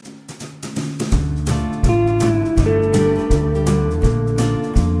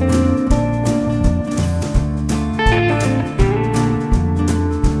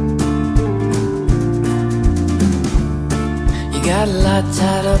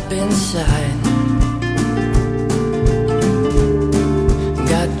up inside.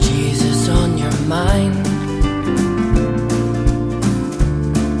 Got Jesus on your mind,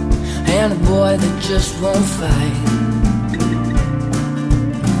 and a boy that just won't fight.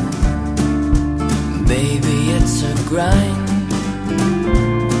 Baby, it's a grind.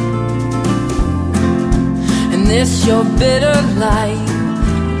 And this your bitter life,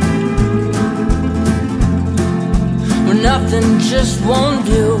 where nothing just won't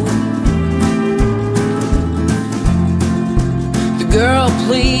do. The girl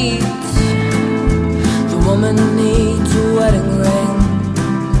pleads, the woman needs a wedding ring.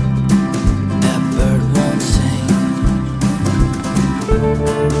 That bird won't sing.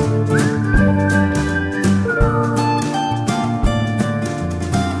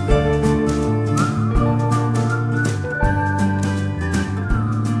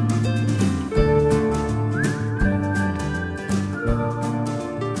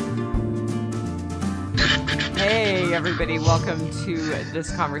 Everybody, welcome to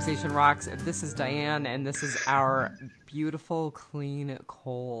This Conversation Rocks. This is Diane, and this is our beautiful, clean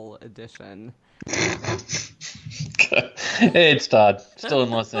coal edition. Hey, it's Todd. Still in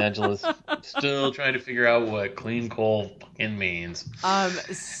Los Angeles. Still trying to figure out what clean coal fucking means.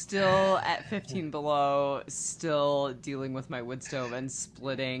 Still at 15 below, still dealing with my wood stove and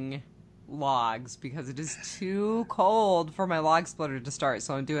splitting logs because it is too cold for my log splitter to start,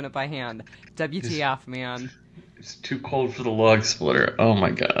 so I'm doing it by hand. WTF, man. It's too cold for the log splitter. Oh my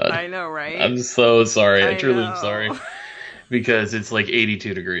god. I know, right? I'm so sorry. I truly know. am sorry. Because it's like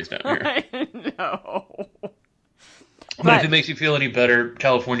 82 degrees down here. I know. But if it makes you feel any better,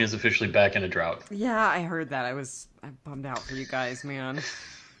 California is officially back in a drought. Yeah, I heard that. I'm bummed out for you guys, man.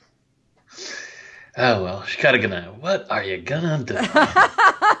 Oh, well, what are you gonna do?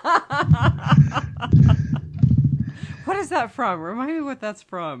 What is that from? Remind me what that's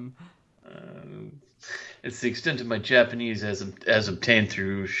from. It's the extent of my Japanese as obtained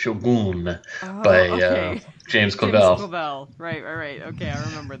through Shogun by James Clavell. James Clavell. Right. Okay, I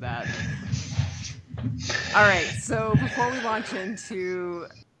remember that. All right, so before we launch into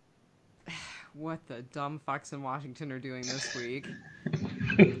what the dumb fucks in Washington are doing this week,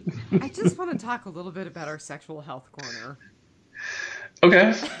 I just want to talk a little bit about our sexual health corner.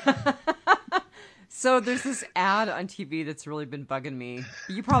 Okay. So there's this ad on TV that's really been bugging me.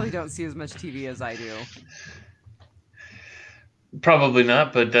 You probably don't see as much TV as I do. Probably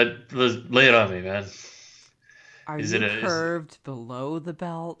not, but lay it on me, man. Are you curved below the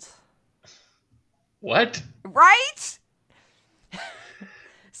belt? What? Right?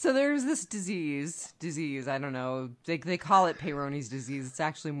 So there's this disease, I don't know, they call it Peyronie's disease. It's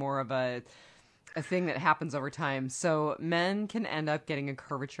actually more of a thing that happens over time. So men can end up getting a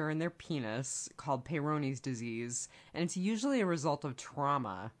curvature in their penis called Peyronie's disease, and it's usually a result of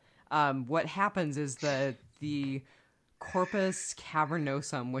trauma. What happens is the corpus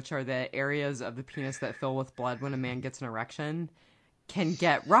cavernosum, which are the areas of the penis that fill with blood when a man gets an erection, can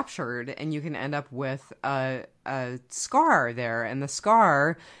get ruptured, and you can end up with a scar there. And the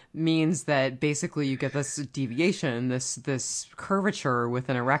scar means that basically you get this deviation, this curvature with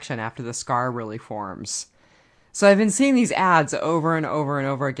an erection after the scar really forms. So I've been seeing these ads over and over and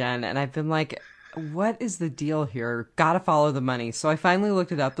over again, and I've been like, what is the deal here? Gotta follow the money. So I finally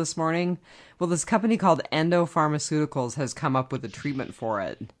looked it up this morning. Well, this company called Endo Pharmaceuticals has come up with a treatment for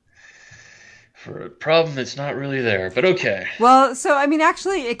it. For a problem that's not really there, but okay. Well, so, I mean,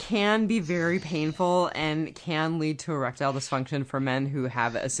 actually, it can be very painful and can lead to erectile dysfunction for men who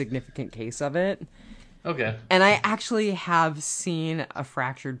have a significant case of it. Okay. And I actually have seen a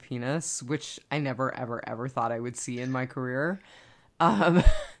fractured penis, which I never, ever, ever thought I would see in my career. And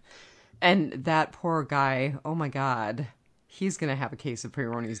that poor guy, oh my God, he's going to have a case of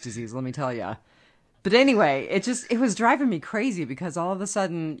Peyronie's disease, let me tell you. But anyway, it was driving me crazy because all of a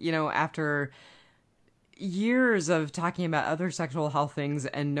sudden, you know, after years of talking about other sexual health things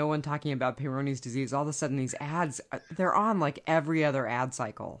and no one talking about Peyronie's disease, all of a sudden these ads, they're on like every other ad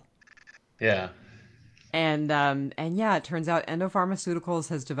cycle. Yeah. And yeah, it turns out Endo Pharmaceuticals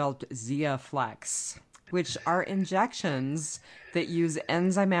has developed Zeaflex, which are injections that use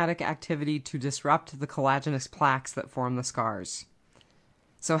enzymatic activity to disrupt the collagenous plaques that form the scars.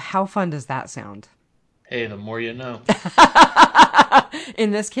 So how fun does that sound? Hey, the more you know.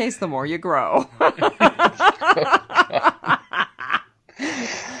 In this case, the more you grow.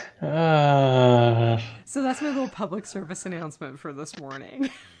 So that's my little public service announcement for this morning.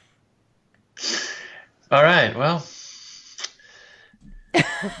 All right, well,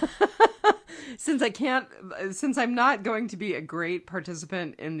 Since I'm not going to be a great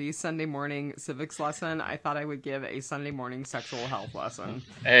participant in the Sunday morning civics lesson, I thought I would give a Sunday morning sexual health lesson.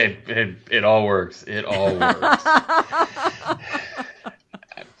 Hey, it all works. It all works.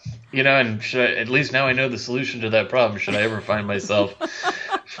 And at least now I know the solution to that problem. Should I ever find myself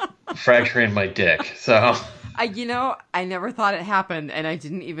fracturing my dick? So. I never thought it happened, and I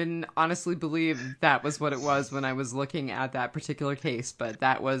didn't even honestly believe that was what it was when I was looking at that particular case, but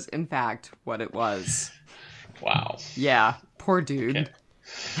that was, in fact, what it was. Wow. Yeah, poor dude.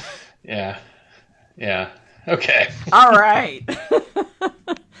 Okay. Yeah. Okay. All right.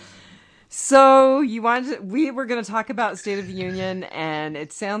 So we were going to talk about State of the Union, and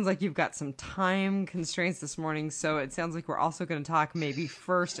it sounds like you've got some time constraints this morning, so it sounds like we're also going to talk maybe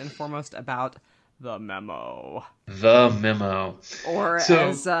first and foremost about the memo. The memo. Or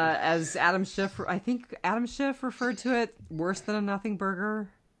as Adam Schiff, I think Adam Schiff referred to it, worse than a nothing burger.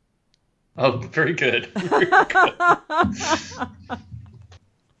 Oh, very good. Very good.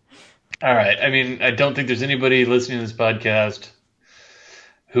 All right. I mean, I don't think there's anybody listening to this podcast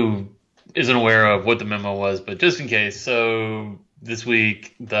who isn't aware of what the memo was, but just in case. So this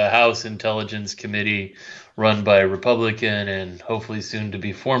week, the House Intelligence Committee, run by Republican and hopefully soon to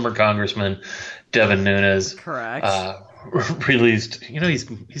be former Congressman Devin Nunes, correct, released.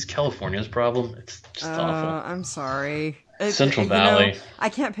 He's California's problem. It's just awful. I'm sorry. Central Valley. I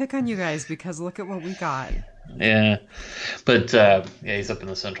can't pick on you guys because look at what we got. Yeah, but he's up in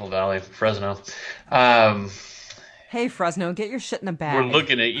the Central Valley, Fresno. Hey, Fresno, get your shit in a bag. We're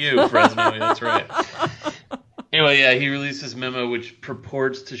looking at you, Fresno. That's right. Anyway, yeah, he released this memo which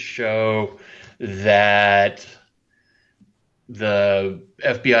purports to show that the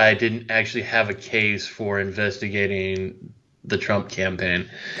FBI didn't actually have a case for investigating the Trump campaign.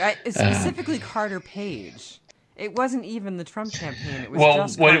 Specifically Carter Page. It wasn't even the Trump campaign. It was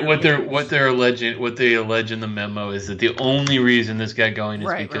just what they allege in the memo is that the only reason this got going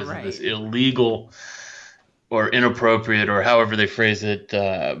is because of this illegal or inappropriate, or however they phrase it,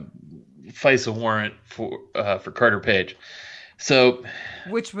 FISA warrant for Carter Page. So,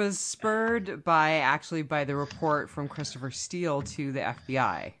 which was spurred by the report from Christopher Steele to the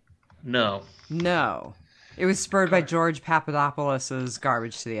FBI. No. It was spurred by George Papadopoulos'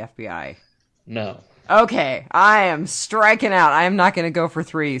 garbage to the FBI. No. Okay, I am striking out. I am not going to go for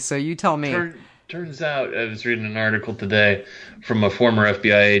 3, so you tell me. Turns out, I was reading an article today from a former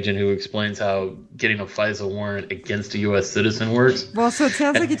FBI agent who explains how getting a FISA warrant against a U.S. citizen works. Well, so it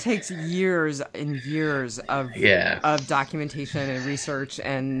sounds like it takes years and years of documentation and research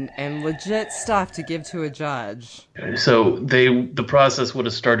and legit stuff to give to a judge. So the process would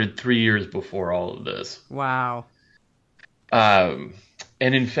have started 3 years before all of this. Wow. And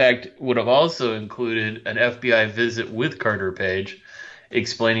in fact, would have also included an FBI visit with Carter Page,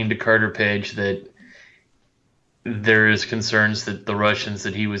 explaining to Carter Page that there is concerns that the Russians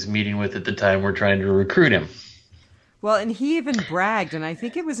that he was meeting with at the time were trying to recruit him. Well, and he even bragged, and I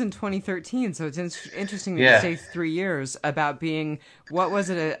think it was in 2013, so it's interesting that you say 3 years, about being, what was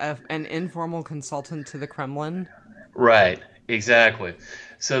it, an informal consultant to the Kremlin? Right, exactly.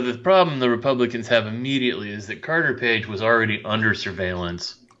 So the problem the Republicans have immediately is that Carter Page was already under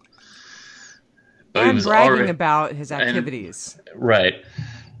surveillance. And bragging about his activities. Right.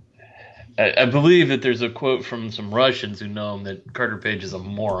 I believe that there's a quote from some Russians who know him that Carter Page is a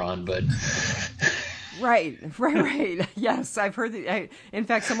moron, but... Right. Yes, I've heard that. In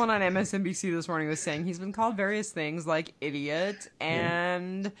fact, someone on MSNBC this morning was saying he's been called various things like idiot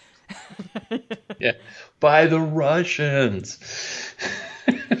and... Yeah, by the Russians.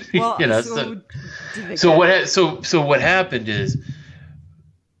 Well, so what happened is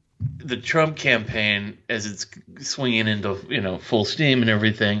the Trump campaign, as it's swinging into full steam and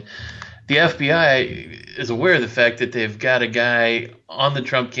everything, the FBI is aware of the fact that they've got a guy on the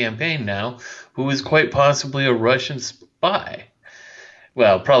Trump campaign now who is quite possibly a Russian spy.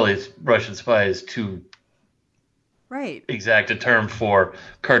 Well, probably Russian spy is too exact a term for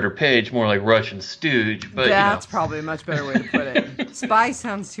Carter Page, more like Russian stooge. But that's probably a much better way to put it. Spy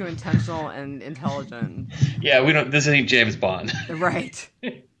sounds too intentional and intelligent. Yeah, we don't. This ain't James Bond. Right.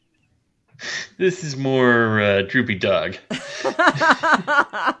 This is more Droopy Dog.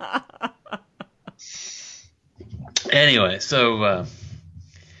 Anyway, so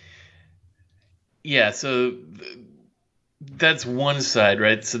that's one side,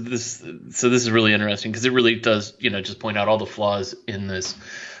 right? So this is really interesting because it really does, just point out all the flaws in this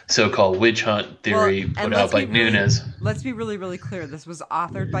so-called witch hunt theory put out by Nunes. Let's be really, really clear. This was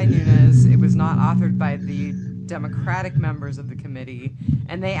authored by Nunes. It was not authored by the Democratic members of the committee,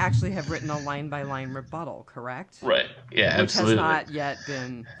 and they actually have written a line-by-line rebuttal, correct? Right. Yeah, absolutely. Which has not yet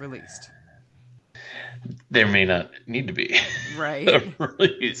been released. There may not need to be right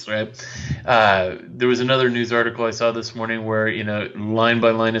released, right? There was another news article I saw this morning where,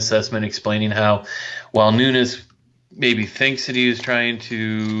 line-by-line assessment explaining how while Nunes maybe thinks that he is trying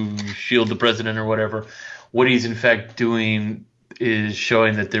to shield the president or whatever, what he's in fact doing is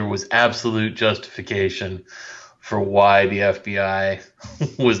showing that there was absolute justification for why the FBI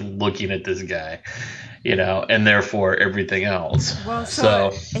was looking at this guy, and therefore everything else. Well,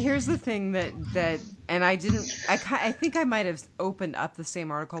 so here's the thing that and I think I might have opened up the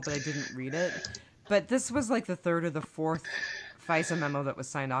same article, but I didn't read it. But this was like the third or the fourth FISA memo that was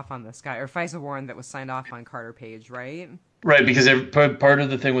signed off on this guy, or FISA warrant that was signed off on Carter Page, right? Right, because part of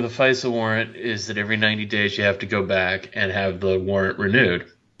the thing with a FISA warrant is that every 90 days you have to go back and have the warrant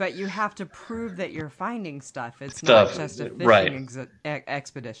renewed. But you have to prove that you're finding stuff. It's not just a fishing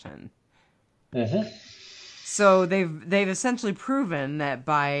expedition. Mm-hmm. So they've essentially proven that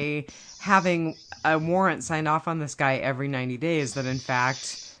by having a warrant signed off on this guy every 90 days, that in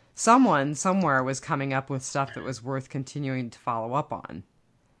fact someone somewhere was coming up with stuff that was worth continuing to follow up on.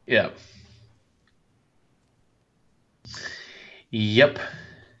 Yeah. Yep.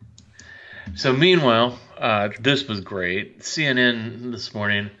 So meanwhile, this was great. CNN this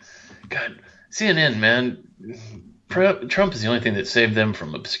morning. God, CNN, man. Trump is the only thing that saved them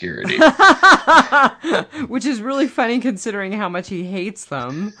from obscurity. Which is really funny considering how much he hates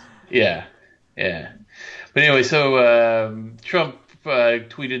them. Yeah. But anyway, so Trump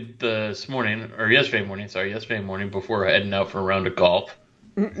tweeted yesterday morning before heading out for a round of golf.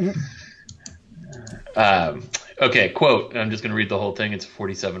 Okay, quote, I'm just going to read the whole thing. It's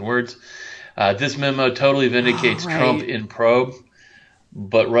 47 words. This memo totally vindicates Trump in probe,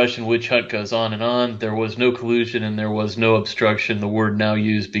 but Russian witch hunt goes on and on. There was no collusion and there was no obstruction, the word now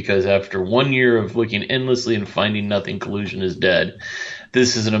used because after 1 year of looking endlessly and finding nothing, collusion is dead.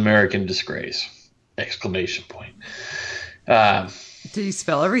 This is an American disgrace! Exclamation point. Did he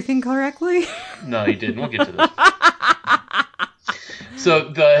spell everything correctly? No, he didn't. We'll get to this. So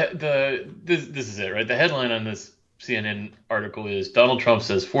this is it, right? The headline on this CNN article is Donald Trump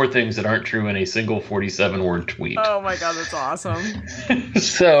says 4 things that aren't true in a single 47-word tweet. Oh my God, that's awesome.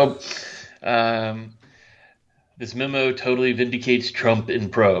 So, this memo totally vindicates Trump in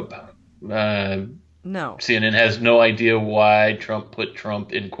probe. No. CNN has no idea why Trump put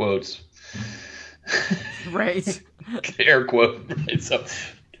Trump in quotes. Right. Air quote. Right? So,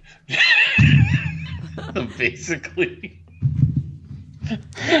 basically.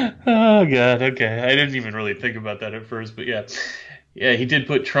 Oh God. Okay, I didn't even really think about that at first, but yeah, he did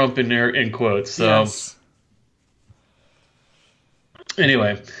put Trump in there in quotes. So yes.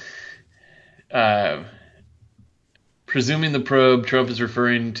 Anyway, presuming the probe Trump is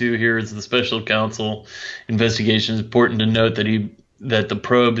referring to here is the special counsel investigation. It's important to note that the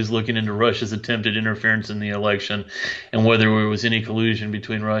probe is looking into Russia's attempted interference in the election and whether there was any collusion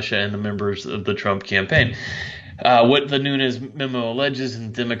between Russia and the members of the Trump campaign. What the Nunes memo alleges,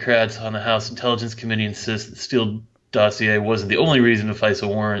 and Democrats on the House Intelligence Committee insist that Steele dossier wasn't the only reason the FISA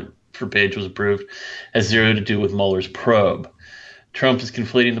warrant for Page was approved, has zero to do with Mueller's probe. Trump is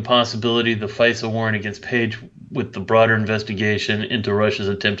conflating the possibility of the FISA warrant against Page with the broader investigation into Russia's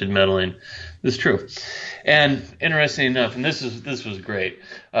attempted meddling. This is true. And interesting enough, and this was great,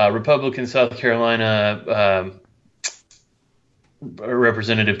 Republican South Carolina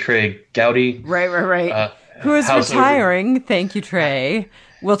Representative Trey Gowdy. Right. Who is retiring. Thank you, Trey.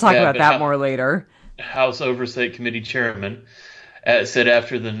 We'll talk about that more later. House Oversight Committee Chairman said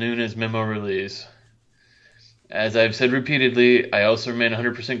after the Nunes memo release, as I've said repeatedly, I also remain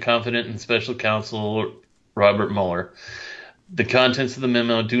 100% confident in Special Counsel Robert Mueller. The contents of the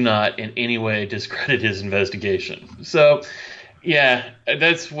memo do not in any way discredit his investigation. So, yeah,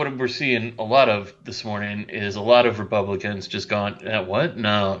 that's what we're seeing a lot of this morning is a lot of Republicans just going, what?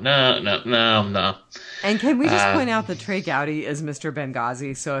 No. And can we just point out that Trey Gowdy is Mr.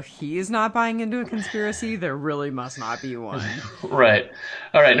 Benghazi, so if he is not buying into a conspiracy, there really must not be one. Right.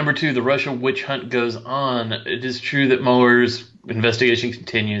 All right, number 2, the Russia witch hunt goes on. It is true that Mueller's investigation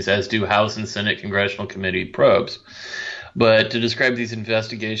continues, as do House and Senate Congressional Committee probes. But to describe these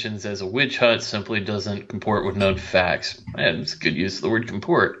investigations as a witch hunt simply doesn't comport with known facts. It's a good use of the word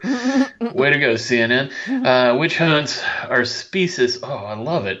comport. Way to go, CNN. Witch hunts are specious. Oh, I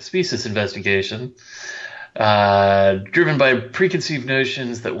love it. Specious investigation. Driven by preconceived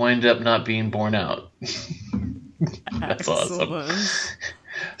notions that wind up not being borne out. That's awesome.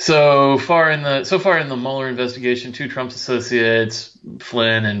 So far in the Mueller investigation, two Trump's associates,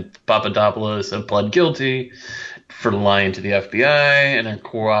 Flynn and Papadopoulos, have pled guilty for lying to the FBI and are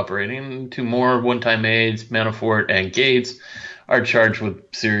cooperating. Two more one-time aides, Manafort and Gates, are charged with a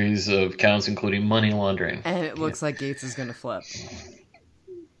series of counts, including money laundering. And it looks like Gates is going to flip.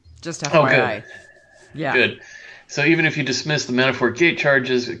 Just Oh, FYI. good. Yeah. Good. So even if you dismiss the Manafort Gate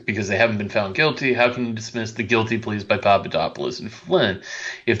charges because they haven't been found guilty, how can you dismiss the guilty pleas by Papadopoulos and Flynn?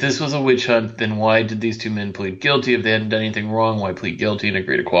 If this was a witch hunt, then why did these two men plead guilty? If they hadn't done anything wrong, why plead guilty and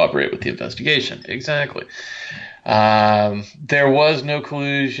agree to cooperate with the investigation? Exactly. There was no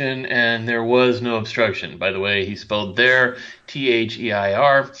collusion and there was no obstruction. By the way, he spelled there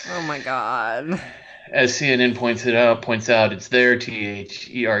THEIR. Oh my God. As CNN points out, it's there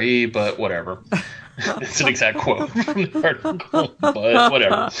THERE, but whatever. It's an exact quote from the article, but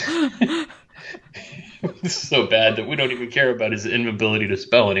whatever. It's so bad that we don't even care about his inability to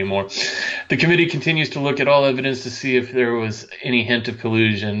spell anymore. The committee continues to look at all evidence to see if there was any hint of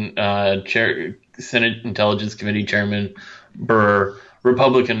collusion. Senate Intelligence Committee Chairman Burr,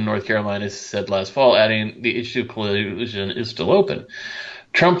 Republican in North Carolina, said last fall, adding the issue of collusion is still open.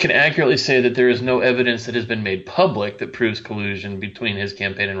 Trump can accurately say that there is no evidence that has been made public that proves collusion between his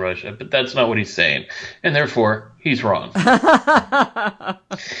campaign and Russia, but that's not what he's saying, and therefore he's wrong.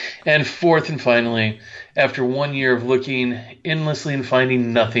 And fourth and finally, after 1 year of looking endlessly and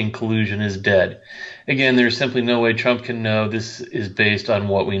finding nothing, collusion is dead. Again, there's simply no way Trump can know this is based on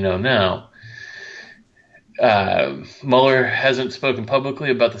what we know now. Mueller hasn't spoken publicly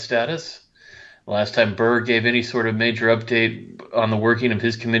about the status. The last time Burr gave any sort of major update on the working of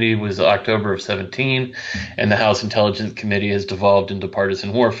his committee was October of 17, and the House Intelligence Committee has devolved into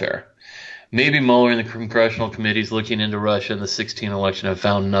partisan warfare. Maybe Mueller and the congressional committees looking into Russia in the 2016 election have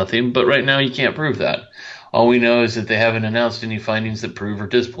found nothing, but right now you can't prove that. All we know is that they haven't announced any findings that prove or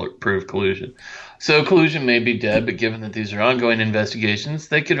disprove collusion. So collusion may be dead, but given that these are ongoing investigations,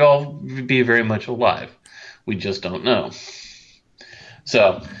 they could all be very much alive. We just don't know.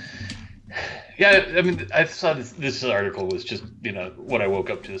 So, yeah, I mean, I saw this article was just, what I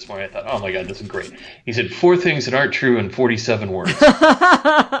woke up to this morning. I thought, oh my God, this is great. He said 4 things that aren't true in 47 words.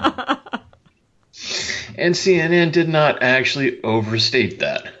 And CNN did not actually overstate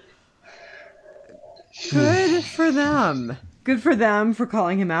that. Good for them. Good for them for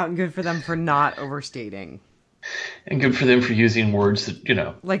calling him out, and good for them for not overstating. And good for them for using words that,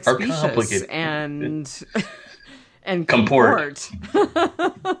 like are specious complicated. and comport.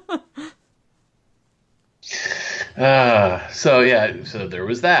 So there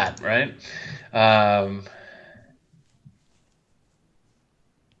was that, right?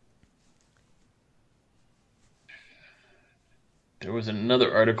 There was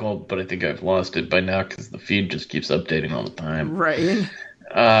another article, but I think I've lost it by now because the feed just keeps updating all the time. Right.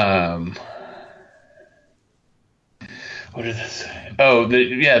 What did this say? Oh,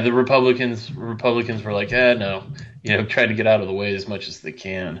 the Republicans were like, no, try to get out of the way as much as they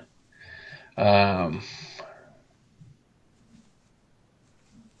can.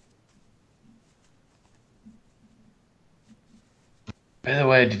 By the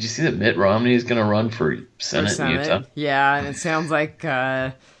way, did you see that Mitt Romney is going to run for Senate in Utah? Yeah, and it sounds like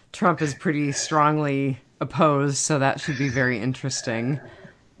Trump is pretty strongly opposed, so that should be very interesting.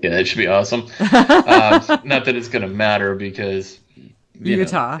 Yeah, that should be awesome. Not that it's going to matter because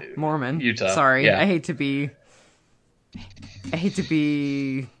Utah, Mormon. Utah. Sorry, yeah. I hate to be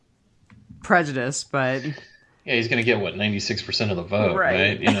prejudiced, but yeah, he's going to get 96% of the vote,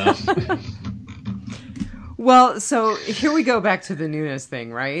 right? Well, so here we go back to the Nunes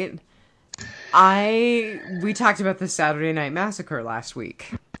thing, right? We talked about the Saturday Night Massacre last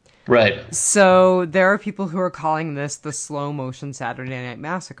week. Right. So there are people who are calling this the slow motion Saturday Night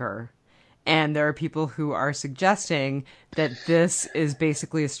Massacre. And there are people who are suggesting that this is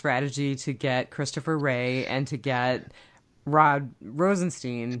basically a strategy to get Christopher Wray and to get Rod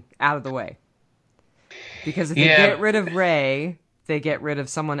Rosenstein out of the way. Because if they get rid of Wray, they get rid of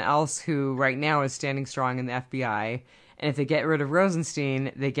someone else who right now is standing strong in the FBI. And if they get rid of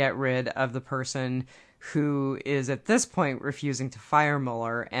Rosenstein, they get rid of the person who is at this point refusing to fire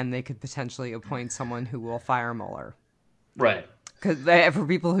Mueller, and they could potentially appoint someone who will fire Mueller. Right. Because for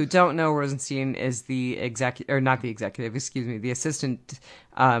people who don't know, Rosenstein is the the assistant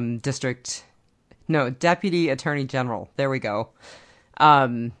deputy attorney general. There we go.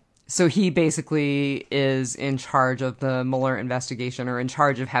 So he basically is in charge of the Mueller investigation, or in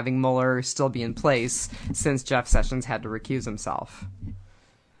charge of having Mueller still be in place since Jeff Sessions had to recuse himself.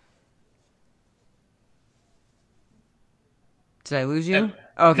 Did I lose you?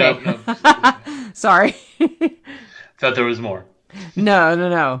 Okay. No. Sorry. Thought there was more.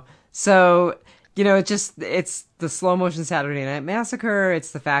 No. So, it's the slow motion Saturday Night Massacre.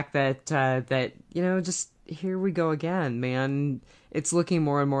 It's the fact that just here we go again, man. It's looking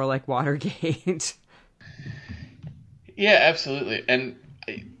more and more like Watergate. Yeah, absolutely. And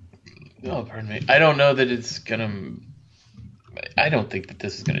oh, pardon me. I don't know that it's gonna. I don't think that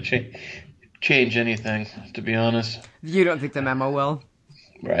this is gonna change anything. To be honest. You don't think the memo will?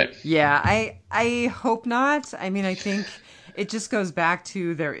 Right. Yeah, I hope not. I mean, I think it just goes back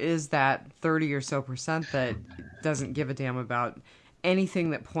to there is that 30 or so percent that doesn't give a damn about anything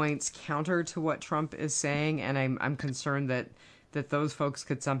that points counter to what Trump is saying, and I'm concerned that those folks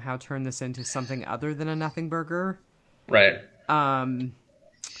could somehow turn this into something other than a nothing burger. Right.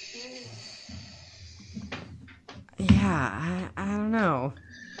 Yeah, I don't know.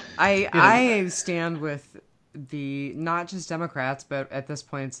 I stand with the not just Democrats, but at this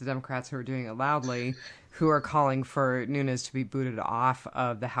point it's the Democrats who are doing it loudly, who are calling for Nunes to be booted off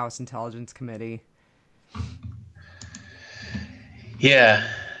of the House Intelligence Committee. Yeah.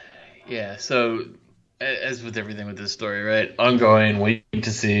 So, as with everything with this story, right? Ongoing, wait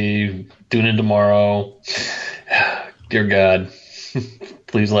to see, tune in tomorrow. Dear God,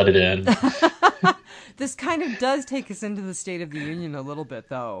 please let it end. This kind of does take us into the State of the Union a little bit,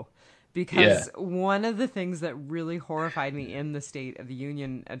 though, because one of the things that really horrified me in the State of the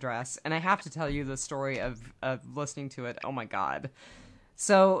Union address, and I have to tell you the story of listening to it, oh my God.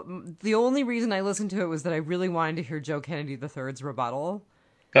 So the only reason I listened to it was that I really wanted to hear Joe Kennedy III's rebuttal.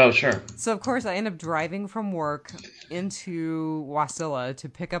 Oh, sure. So, of course, I end up driving from work into Wasilla to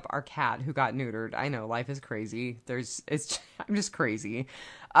pick up our cat who got neutered. I know, life is crazy. I'm just crazy.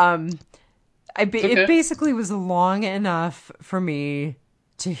 It basically was long enough for me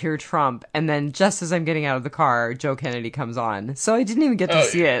to hear Trump, and then just as I'm getting out of the car, Joe Kennedy comes on. So I didn't even get to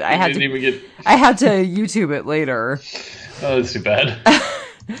see it. I had to YouTube it later. Oh, that's too bad.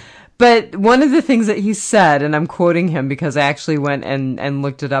 But one of the things that he said, and I'm quoting him because I actually went and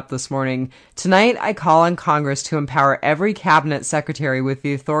looked it up this morning. Tonight, I call on Congress to empower every cabinet secretary with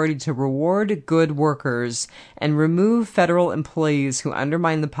the authority to reward good workers and remove federal employees who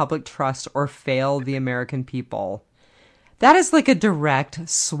undermine the public trust or fail the American people. That is like a direct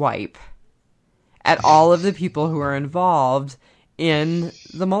swipe at all of the people who are involved in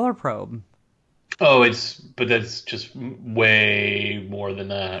the Mueller probe. Oh, but that's just way more than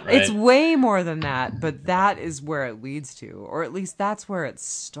that, right? It's way more than that, but that is where it leads to, or at least that's where it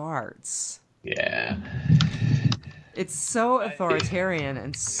starts. Yeah. It's so authoritarian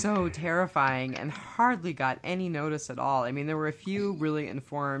and so terrifying and hardly got any notice at all. I mean, there were a few really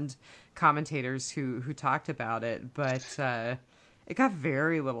informed commentators who talked about it, but it got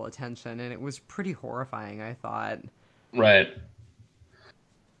very little attention, and it was pretty horrifying, I thought. Right.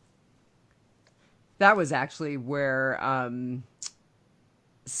 That was actually where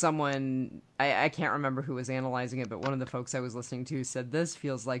someone, I can't remember who was analyzing it, but one of the folks I was listening to said this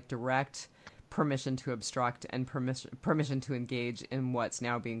feels like direct permission to obstruct and permission to engage in what's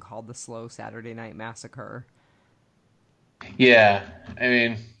now being called the slow Saturday Night Massacre. Yeah, I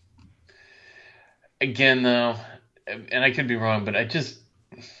mean, again, though, and I could be wrong, but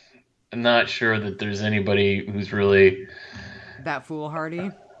I'm not sure that there's anybody who's really that foolhardy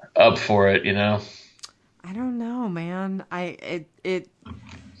up for it, you know? I don't know, man. I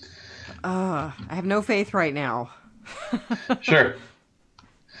have no faith right now. Sure.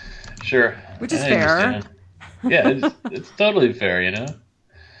 Which is fair. Yeah, it's totally fair, you know?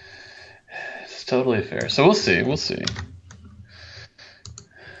 It's totally fair. So we'll see.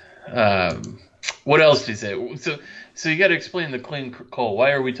 What else did he say? So you got to explain the clean coal.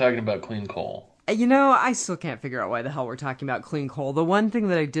 Why are we talking about clean coal? You know, I still can't figure out why the hell we're talking about clean coal. The one thing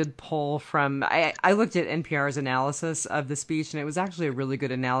that I did pull from, I looked at NPR's analysis of the speech, and it was actually a really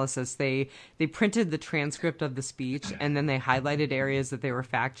good analysis. They printed the transcript of the speech, and then they highlighted areas that they were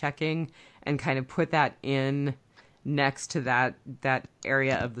fact-checking and kind of put that in next to that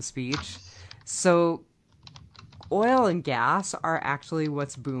area of the speech. So oil and gas are actually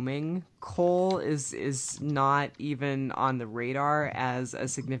what's booming. Coal is not even on the radar as a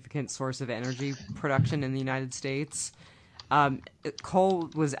significant source of energy production in the United States. Coal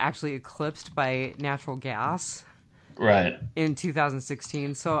was actually eclipsed by natural gas. Right. In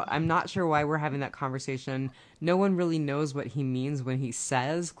 2016. So I'm not sure why we're having that conversation. No one really knows what he means when he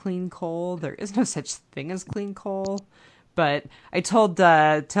says clean coal. There is no such thing as clean coal. But I told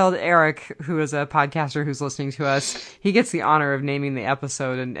Eric, who is a podcaster who's listening to us, he gets the honor of naming the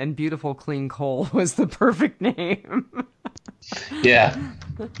episode, and Beautiful Clean Coal was the perfect name. Yeah.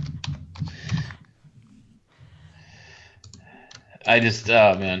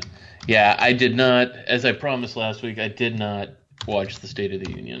 Oh man. Yeah, I did not, as I promised last week, I did not watch the State of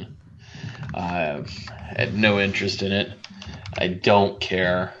the Union. I had no interest in it. I don't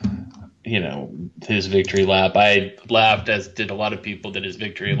care. His victory lap. I laughed, as did a lot of people, that his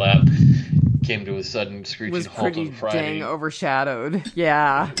victory lap came to a sudden screeching Was halt pretty on Friday. dang overshadowed.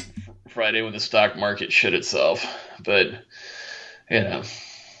 Yeah. Friday when the stock market shit itself. But,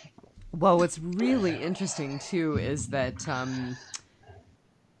 Well, what's really interesting too is that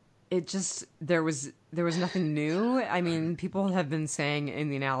there was nothing new. I mean, people have been saying in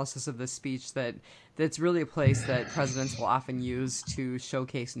the analysis of this speech that it's really a place that presidents will often use to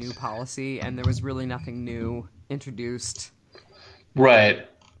showcase new policy, and there was really nothing new introduced. Right.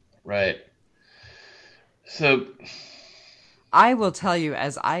 So I will tell you,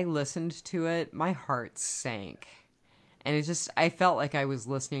 as I listened to it, my heart sank. And I felt like I was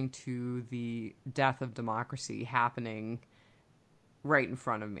listening to the death of democracy happening right in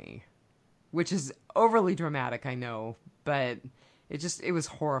front of me, which is overly dramatic, I know, but it was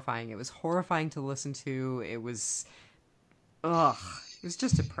horrifying. It was horrifying to listen to. It was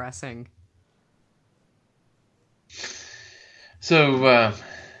just depressing. So,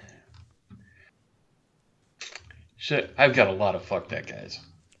 I've got a lot of fuck that guys.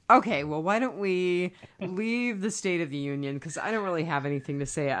 Okay, well, why don't we leave the State of the Union? Because I don't really have anything to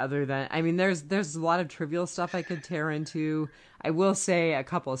say other than, I mean, there's a lot of trivial stuff I could tear into. I will say a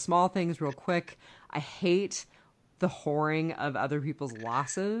couple of small things real quick. I hate the whoring of other people's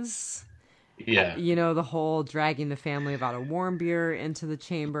losses. Yeah. The whole dragging the family of Otto Warmbier into the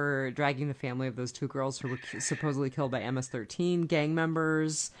chamber, dragging the family of those two girls who were supposedly killed by MS-13 gang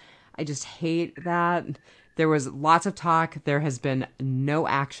members. I just hate that. There was lots of talk. There has been no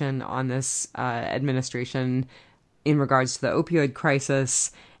action on this administration in regards to the opioid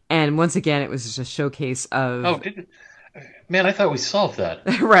crisis. And once again, it was just a showcase of... Oh, man, I thought we solved that.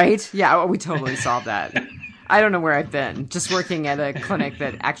 Right? Yeah, well, we totally solved that. I don't know where I've been. Just working at a clinic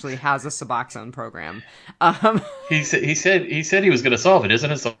that actually has a Suboxone program. He said he was going to solve it. Isn't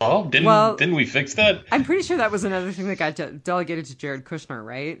it solved? Didn't we fix that? I'm pretty sure that was another thing that got delegated to Jared Kushner,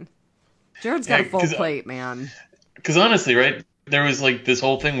 right? Jared's got a full plate, man. Because honestly, right, there was like this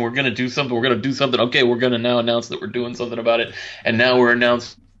whole thing, we're going to do something. Okay, we're going to now announce that we're doing something about it. And now we're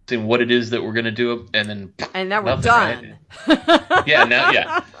announcing what it is that we're going to do. And now we're done. Right?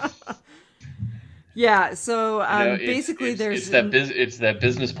 Yeah. Yeah, so basically it's that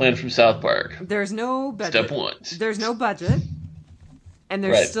business plan from South Park. There's no budget. Step one. There's no budget. And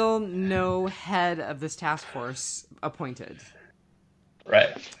there's still no head of this task force appointed. Right.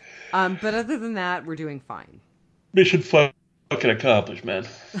 But other than that, we're doing fine. Mission fucking accomplished, man.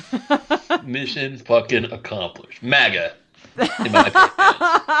 Mission fucking accomplished. MAGA. In my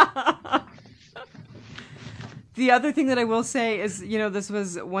opinion. The other thing that I will say is, this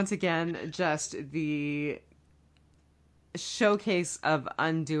was once again just the showcase of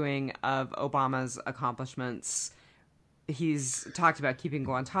undoing of Obama's accomplishments. He's talked about keeping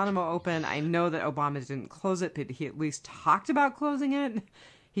Guantanamo open. I know that Obama didn't close it, but he at least talked about closing it.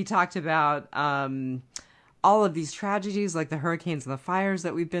 He talked about all of these tragedies, like the hurricanes and the fires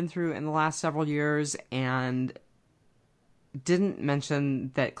that we've been through in the last several years, and didn't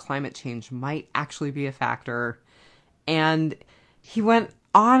mention that climate change might actually be a factor. And he went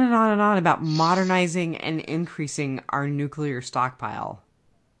on and on and on about modernizing and increasing our nuclear stockpile.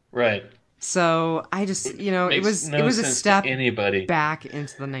 Right. So I just, it was a step anybody back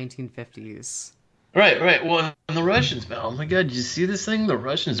into the 1950s. Right. Well, and the Russians, man. Oh my God, did you see this thing? The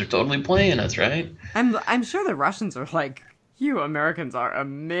Russians are totally playing us, right? I'm sure the Russians are like, you Americans are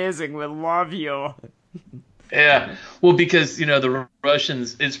amazing. We love you. Yeah. Well, because the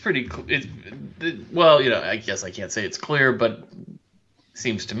Russians, it's pretty. I guess I can't say it's clear, but it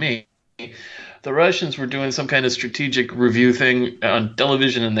seems to me the Russians were doing some kind of strategic review thing on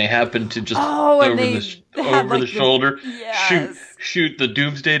television, and they happened to just over the shoulder shoot the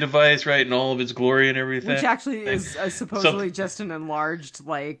Doomsday device, right, in all of its glory and everything. Which actually is supposedly just an enlarged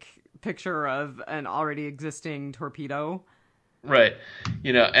picture of an already existing torpedo. Right.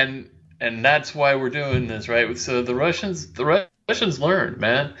 And that's why we're doing this, right? So the Russians learned,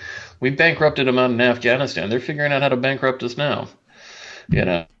 man. We bankrupted them out in Afghanistan. They're figuring out how to bankrupt us now.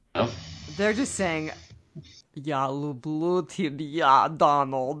 They're just saying, "Ya lublю тебя,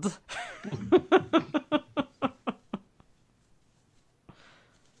 Donald."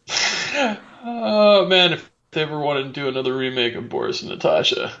 Oh man, if they ever wanted to do another remake of Boris and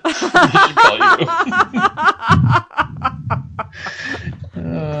Natasha, they should call you.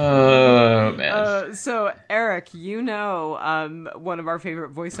 Oh man. So Eric, one of our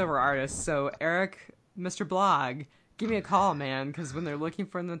favorite voiceover artists. So Eric, Mr. Blog, give me a call, man, because when they're looking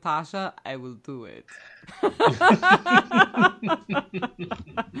for Natasha, I will do it.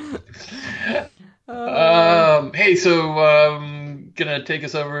 Hey, so gonna take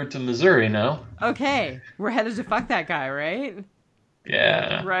us over to Missouri now. Okay, we're headed to fuck that guy, right?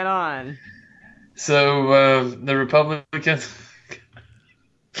 Yeah. Right on. So the Republicans,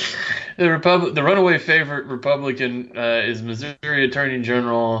 the runaway favorite Republican is Missouri Attorney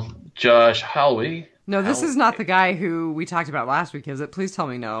General Josh Hawley. No, this is not the guy who we talked about last week, is it? Please tell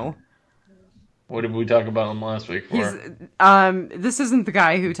me no. What did we talk about him last week for? This isn't the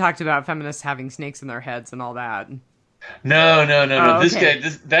guy who talked about feminists having snakes in their heads and all that. No. Oh, This okay.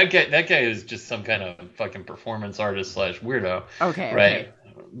 guy, that guy is just some kind of fucking performance artist / weirdo. Okay, Right. okay.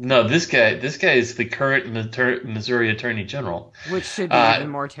 No, this guy is the current Missouri Attorney General. Which should be even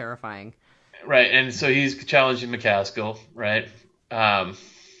more terrifying. Right, and so he's challenging McCaskill, right?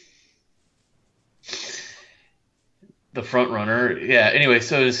 The front runner. Yeah, anyway,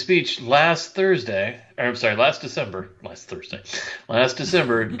 so his speech last December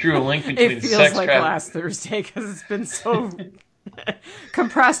drew a link between It feels sex like trafficking. last Thursday because it's been so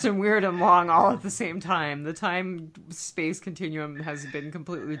compressed and weird and long all at the same time. The time-space continuum has been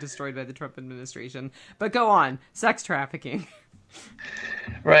completely destroyed by the Trump administration. But go on. Sex trafficking.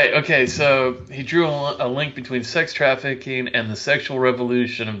 Right, okay, so he drew a link between sex trafficking and the sexual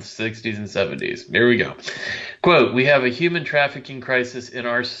revolution of the 60s and 70s. Here we go. Quote, "We have a human trafficking crisis in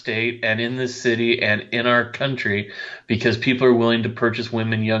our state and in this city and in our country because people are willing to purchase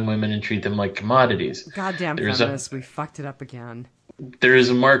young women, and treat them like commodities. Goddamn feminists, we fucked it up again. There is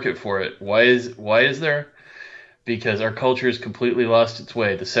a market for it. Why is there? Because our culture has completely lost its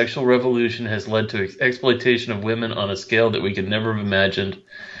way. The sexual revolution has led to exploitation of women on a scale that we could never have imagined.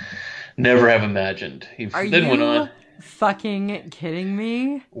 Never have imagined." He then went on. Fucking kidding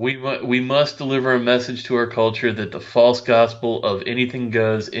me? We must deliver a message to our culture that the false gospel of anything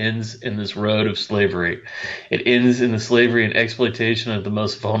goes ends in this road of slavery. It ends in the slavery and exploitation of the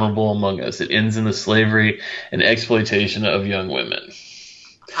most vulnerable among us. It ends in the slavery and exploitation of young women.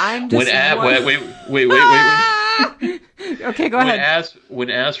 I'm just Wait. Okay, go ahead. When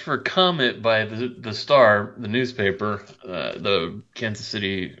asked for comment by the Star, the newspaper, the Kansas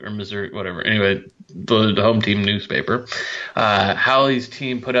City or Missouri, whatever. Anyway, the home team newspaper, Hawley's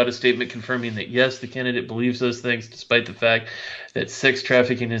team put out a statement confirming that yes, the candidate believes those things, despite the fact that sex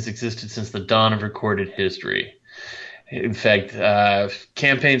trafficking has existed since the dawn of recorded history. In fact,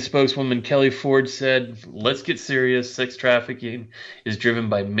 campaign spokeswoman Kelly Ford said, "Let's get serious. Sex trafficking is driven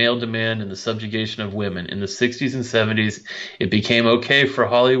by male demand and the subjugation of women. In the 60s and 70s, it became okay for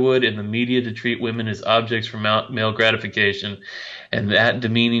Hollywood and the media to treat women as objects for male gratification, and that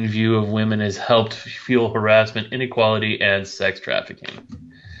demeaning view of women has helped fuel harassment, inequality, and sex trafficking."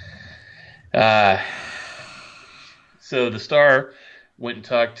 So the Star went and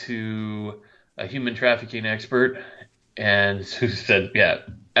talked to a human trafficking expert, and who said, yeah,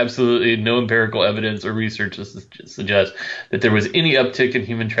 absolutely no empirical evidence or research to suggest that there was any uptick in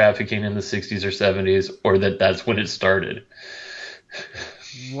human trafficking in the 60s or 70s, or that that's when it started.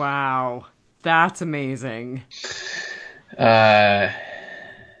 Wow. That's amazing. So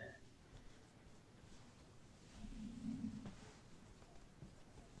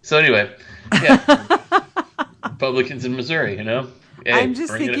anyway, yeah, Republicans in Missouri, Hey, I'm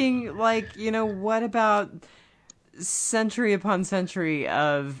just thinking, what about century upon century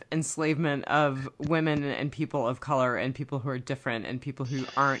of enslavement of women and people of color and people who are different and people who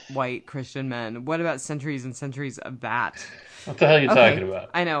aren't white Christian men? What about centuries and centuries of that? What the hell are you talking about?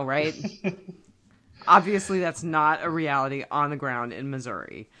 I know, right? Obviously, that's not a reality on the ground in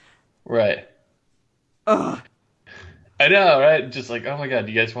Missouri. Right. Ugh. I know, right? Just like, oh my God,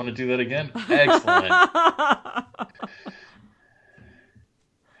 do you guys want to do that again? Excellent.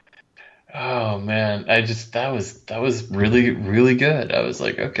 Oh man, that was really, really good. I was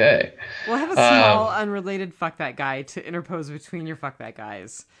like, okay. We'll have a small unrelated fuck that guy to interpose between your fuck that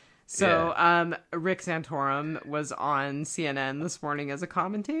guys. So, Rick Santorum was on CNN this morning as a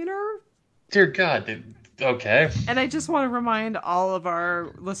commentator. Dear God, okay. And I just want to remind all of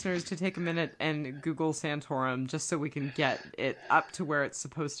our listeners to take a minute and Google Santorum just so we can get it up to where it's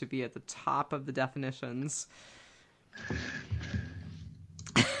supposed to be at the top of the definitions.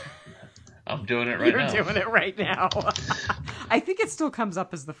 I'm doing it right now. You're doing it right now. I think it still comes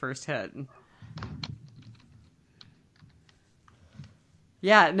up as the first hit.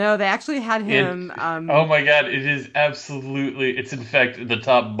 Yeah, no, they actually had him... oh my God, it is absolutely... It's in fact the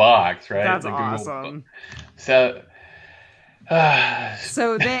top box, right? That's awesome. So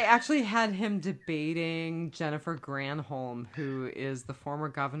they actually had him debating Jennifer Granholm, who is the former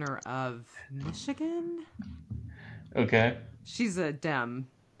governor of Michigan? Okay. She's a Dem,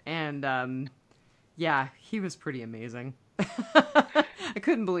 and yeah, he was pretty amazing. I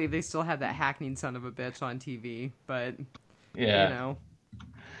couldn't believe they still had that hackneyed son of a bitch on TV, but you Yeah. know,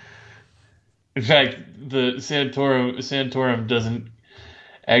 In fact, the Santorum doesn't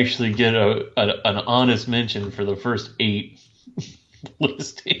actually get an honest mention for the first 8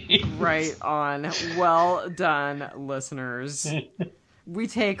 listings. right on. Well done, listeners. We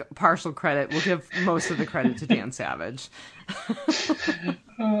take partial credit. We'll give most of the credit to Dan Savage.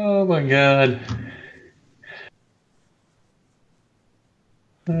 Oh my god.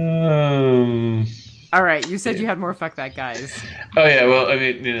 Um, All right, you said you had more fuck that guys. oh yeah, well, I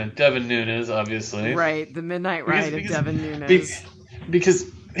mean, Devin Nunes, obviously. Right, the Midnight Ride of Devin be- Nunes. because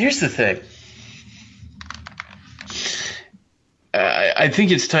here's the thing. I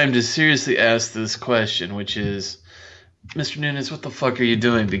think it's time to seriously ask this question, which is, Mr. Nunes, what the fuck are you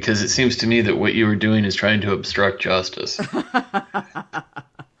doing? Because it seems to me that what you were doing is trying to obstruct justice.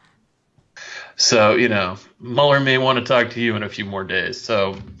 So, Mueller may want to talk to you in a few more days.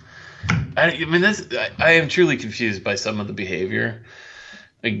 So, I am truly confused by some of the behavior.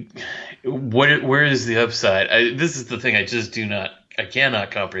 Like, where is the upside? This is the thing I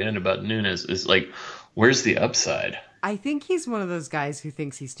cannot comprehend about Nunes is like, where's the upside? I think he's one of those guys who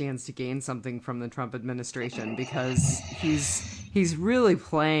thinks he stands to gain something from the Trump administration because he's really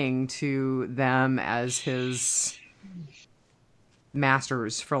playing to them as his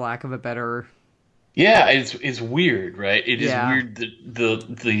masters, for lack of a better. Yeah, it's weird, right? It is Yeah. weird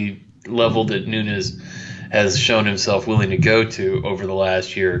that the level that Nunes has shown himself willing to go to over the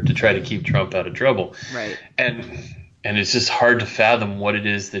last year to try to keep Trump out of trouble. Right. And it's just hard to fathom what it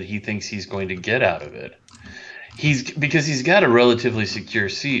is that he thinks he's going to get out of it. Because he's got a relatively secure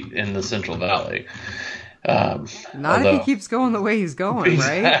seat in the Central Valley. Not if he keeps going the way he's going,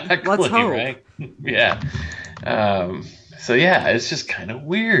 exactly, right? Let's hope. Right? Yeah. So yeah, it's just kind of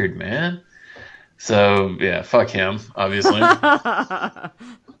weird, man. So yeah, fuck him, obviously.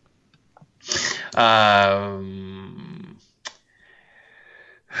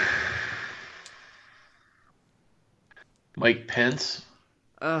 Mike Pence.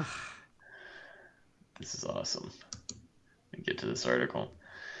 Ugh. This is awesome. Let me get to this article.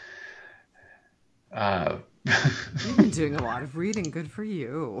 You've been doing a lot of reading. Good for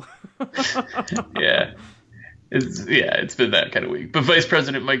you. Yeah. It's been that kind of week. But Vice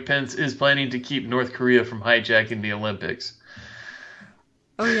President Mike Pence is planning to keep North Korea from hijacking the Olympics.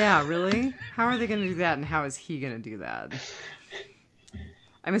 Oh yeah, really? How are they going to do that, and how is he going to do that?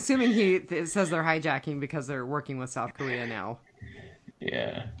 I'm assuming it says they're hijacking because they're working with South Korea now.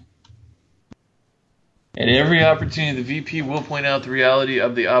 Yeah. At every opportunity, the VP will point out the reality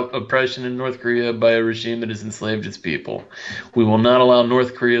of the oppression in North Korea by a regime that has enslaved its people. We will not allow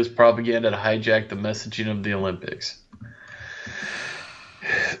North Korea's propaganda to hijack the messaging of the Olympics.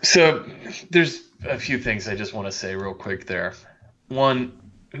 So, there's a few things I just want to say real quick there. One,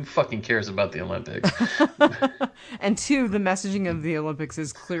 who fucking cares about the Olympics? And two, the messaging of the Olympics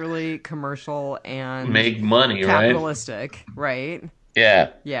is clearly commercial and Make money, capitalistic, right?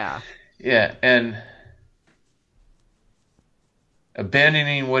 Yeah. Yeah. Yeah, and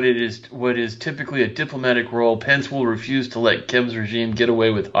abandoning what is typically a diplomatic role, Pence will refuse to let Kim's regime get away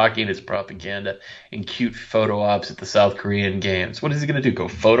with hawking its propaganda and cute photo ops at the South Korean Games. What is he going to do? Go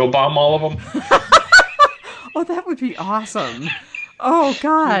photobomb all of them? Oh, that would be awesome. Oh,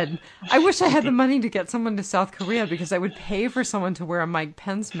 God. I wish I had the money to get someone to South Korea because I would pay for someone to wear a Mike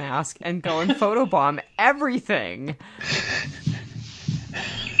Pence mask and go and photobomb everything.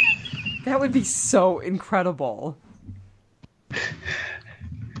 That would be so incredible.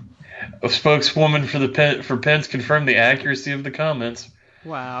 A spokeswoman for Pence confirmed the accuracy of the comments.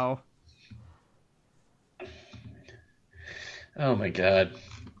 Wow. Oh my God.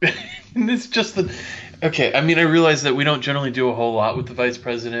 And it's just okay, I mean, I realize that we don't generally do a whole lot with the vice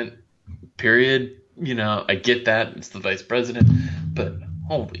president, period. I get that. It's the vice president. But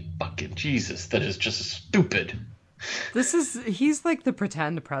holy fucking Jesus, that is just stupid. He's like the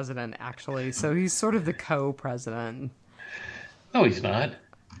pretend president, actually. So he's sort of the co-president. No, he's not.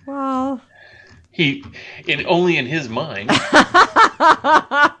 Well, only in his mind. All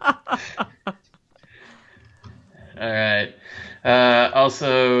right.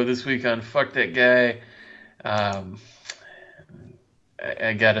 Also, this week on Fuck That Guy, I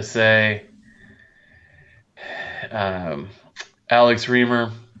gotta say, Alex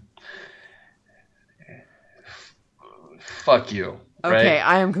Reamer, fuck you. okay, right?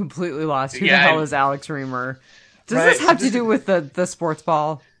 I am completely lost. Who the Yeah, hell is Alex Reamer? Does Right, this so have to this do with the sports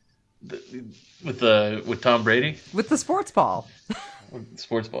ball? With Tom Brady? With the sports ball?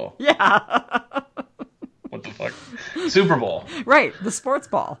 Sports ball. Yeah. What the fuck? Super Bowl. Right, the sports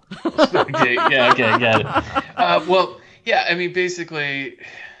ball. Okay, yeah, okay, got it. Well, yeah, I mean, basically,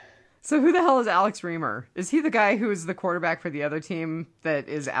 So who the hell is Alex Reamer? Is he the guy who's the quarterback for the other team that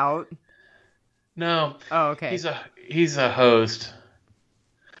is out? no, Oh, okay. he's a host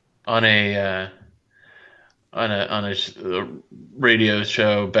on a radio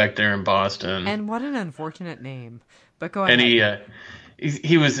show back there in Boston, And what an unfortunate name. But go ahead. and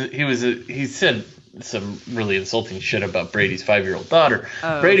he said some really insulting shit about Brady's 5-year-old daughter.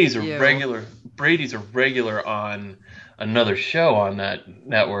 Oh, Brady's ew. a regular on another show on that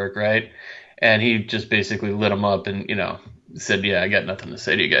network, right? And he just basically lit him up and, said, "Yeah, I got nothing to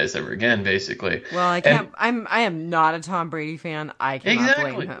say to you guys ever again," basically. Well, I am not a Tom Brady fan. I cannot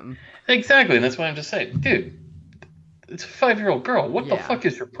blame him. Exactly, and that's why I'm just saying, dude, it's a 5-year-old girl. What the fuck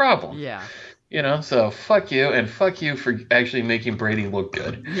is your problem? Yeah. So fuck you, and fuck you for actually making Brady look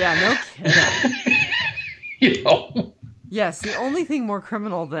good. Yeah, no kidding. Yes, the only thing more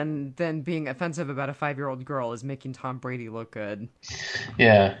criminal than being offensive about a 5-year-old girl is making Tom Brady look good.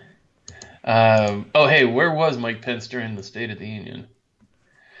 Yeah. Oh, hey, where was Mike Pence during the State of the Union?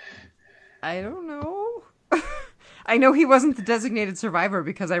 I don't know. I know he wasn't the designated survivor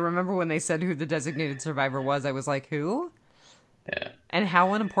because I remember when they said who the designated survivor was, I was like, who? Yeah. And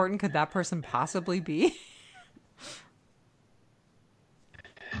how unimportant could that person possibly be?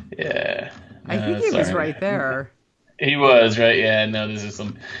 Yeah. I think he was right there. He was, right? Yeah, no, this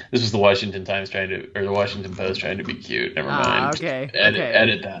was the Washington Times the Washington Post trying to be cute. Never mind. Okay.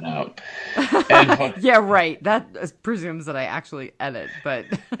 Edit that out. Yeah, right. That presumes that I actually edit, but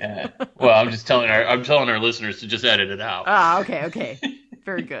yeah. Well, I'm telling our listeners to just edit it out. Okay.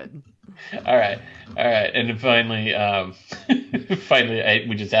 Very good. All right. And then finally,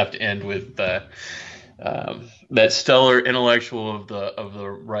 we just have to end with that stellar intellectual of the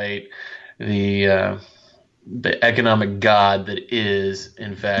right, the economic god that is,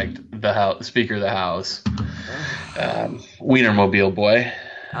 in fact, the Speaker of the House, Wienermobile boy.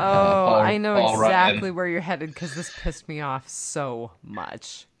 I know exactly where you're headed because this pissed me off so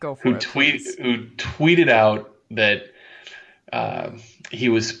much. Go for it. Who tweeted out that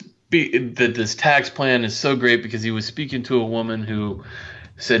that this tax plan is so great because he was speaking to a woman who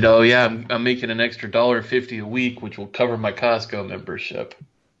said, "Oh yeah, I'm making an extra $1.50 a week, which will cover my Costco membership."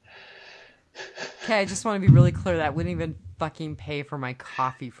 Okay, I just want to be really clear that wouldn't even fucking pay for my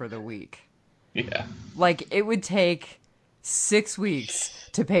coffee for the week. Yeah. Like, it would take 6 weeks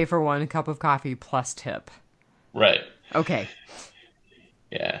to pay for 1 cup of coffee plus tip. Right. Okay.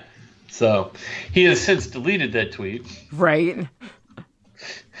 Yeah. So, he has since deleted that tweet. Right.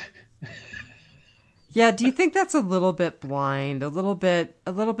 Yeah, do you think that's a little bit blind? A little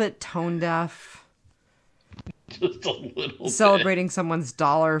bit tone deaf? Just a little Celebrating someone's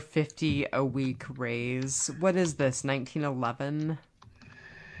 $1.50 a week raise. What is this, 1911?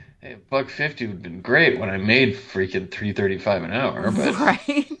 Hey, $1.50 would have been great when I made freaking $3.35 an hour, but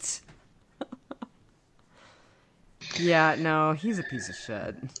right? Yeah, no, he's a piece of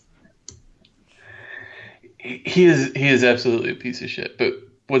shit. He is absolutely a piece of shit. But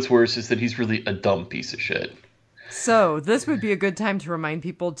what's worse is that he's really a dumb piece of shit. So this would be a good time to remind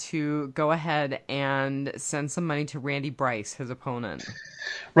people to go ahead and send some money to Randy Bryce, his opponent.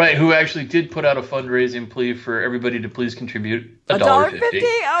 Right, who actually did put out a fundraising plea for everybody to please contribute $1.50.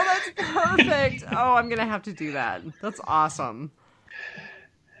 Oh, that's perfect. Oh, I'm gonna have to do that. That's awesome.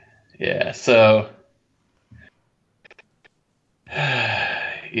 Yeah. So.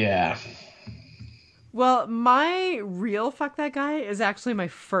 Yeah. Well, my real fuck that guy is actually my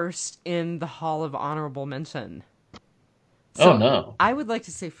first in the Hall of Honorable Mention. So oh, no. I would like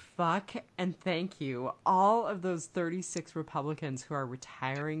to say fuck and thank you all of those 36 Republicans who are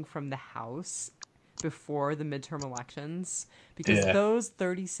retiring from the House before the midterm elections, because those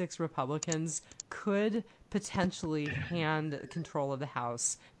 36 Republicans could potentially hand control of the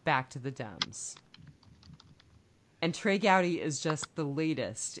House back to the Dems. And Trey Gowdy is just the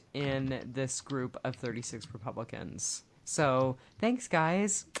latest in this group of 36 Republicans. So thanks,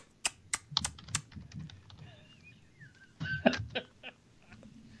 guys.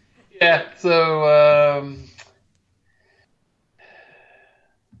 Yeah, so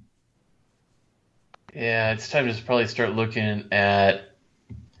it's time to probably start looking at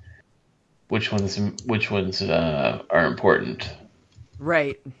which ones are important.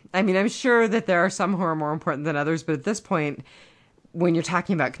 Right. I mean, I'm sure that there are some who are more important than others, but at this point, when you're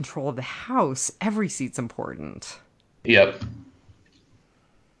talking about control of the House, every seat's important. Yep.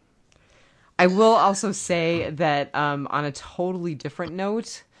 I will also say that on a totally different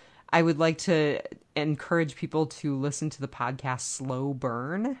note, I would like to encourage people to listen to the podcast Slow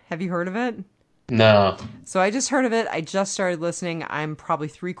Burn. Have you heard of it? No. So I just heard of it. I just started listening. I'm probably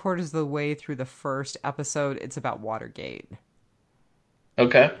 3/4 of the way through the first episode. It's about Watergate.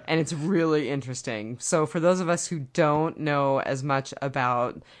 Okay. And it's really interesting. So for those of us who don't know as much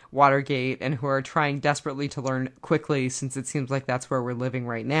about Watergate and who are trying desperately to learn quickly, since it seems like that's where we're living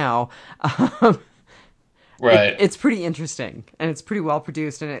right now, Right. it's pretty interesting and it's pretty well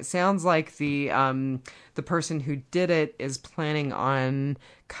produced. And it sounds like the person who did it is planning on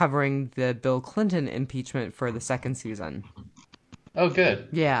covering the Bill Clinton impeachment for the second season. Oh, good.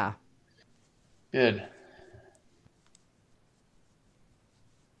 Yeah. Good.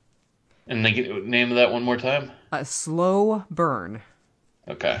 And the name of that one more time? A Slow Burn.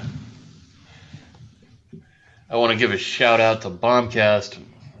 Okay. I want to give a shout out to Bombcast.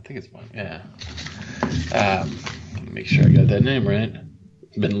 I think it's Bomb. Yeah. Make sure I got that name right.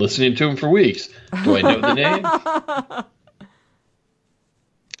 Been listening to him for weeks. Do I know the name?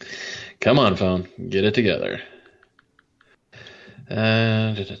 Come on, phone. Get it together.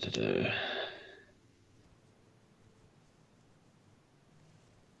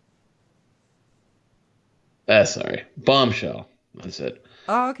 Sorry. Bombshell. That's it.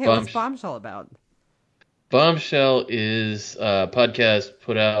 Oh, okay. What's Bombshell about? Bombshell is a podcast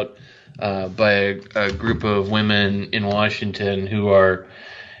put out by a group of women in Washington who are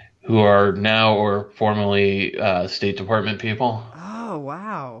now or formerly State Department people. Oh,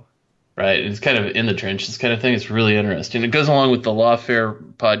 wow. Right. It's kind of in the trenches kind of thing. It's really interesting. It goes along with the Lawfare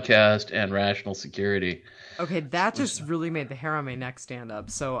podcast and Rational Security. Okay, that just really made the hair on my neck stand up.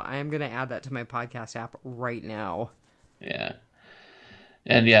 So I am going to add that to my podcast app right now. Yeah.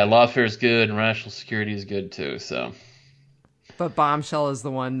 And yeah, Lawfare is good and Rational Security is good too. So. But Bombshell is the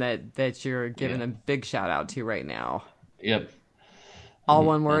one that you're giving a big shout out to right now. Yep. All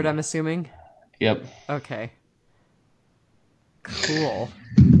one word, I'm assuming? Yep. Okay. Cool.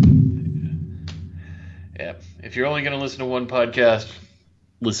 Yeah. If you're only going to listen to one podcast,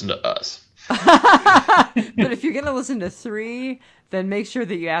 listen to us. But if you're going to listen to 3, then make sure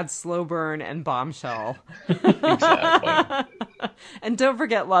that you add Slow Burn and Bombshell. Exactly. And don't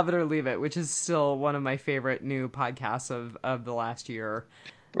forget Love It or Leave It, which is still one of my favorite new podcasts of the last year.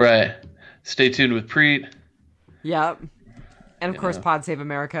 Right. Stay tuned with Preet. Yep. And of course Pod Save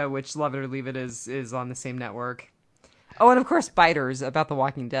America, which Love It or Leave It is on the same network. Oh, and of course Biters about The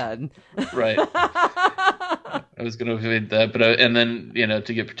Walking Dead. Right. I was going to avoid that, but and then,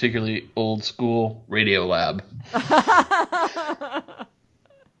 to get particularly old school, Radio Lab.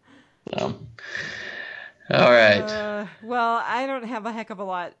 All right. Well, I don't have a heck of a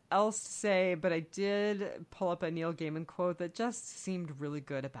lot else to say, but I did pull up a Neil Gaiman quote that just seemed really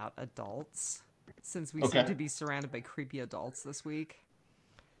good about adults, since we seem to be surrounded by creepy adults this week.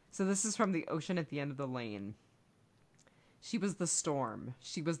 So this is from The Ocean at the End of the Lane. She was the storm.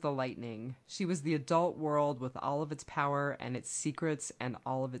 She was the lightning. She was the adult world with all of its power and its secrets and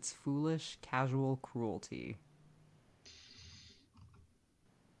all of its foolish, casual cruelty.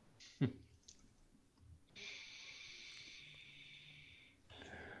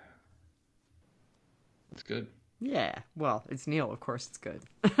 That's good. Yeah. Well, it's Neil. Of course it's good.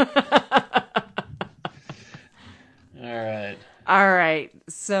 All right.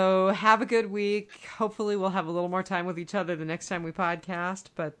 So have a good week. Hopefully we'll have a little more time with each other the next time we podcast.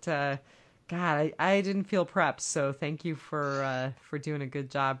 But, God, I didn't feel prepped. So thank you for doing a good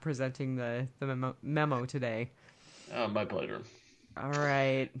job presenting the memo today. Oh, my pleasure. All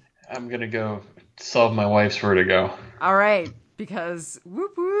right. I'm going to go solve my wife's vertigo. All right. Because,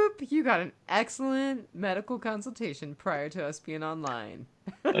 whoop, whoop, you got an excellent medical consultation prior to us being online.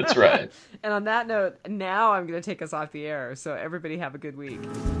 That's right. And on that note, now I'm going to take us off the air. So everybody have a good week.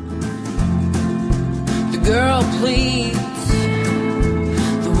 The girl pleads,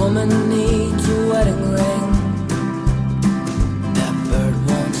 the woman needs a wedding ring.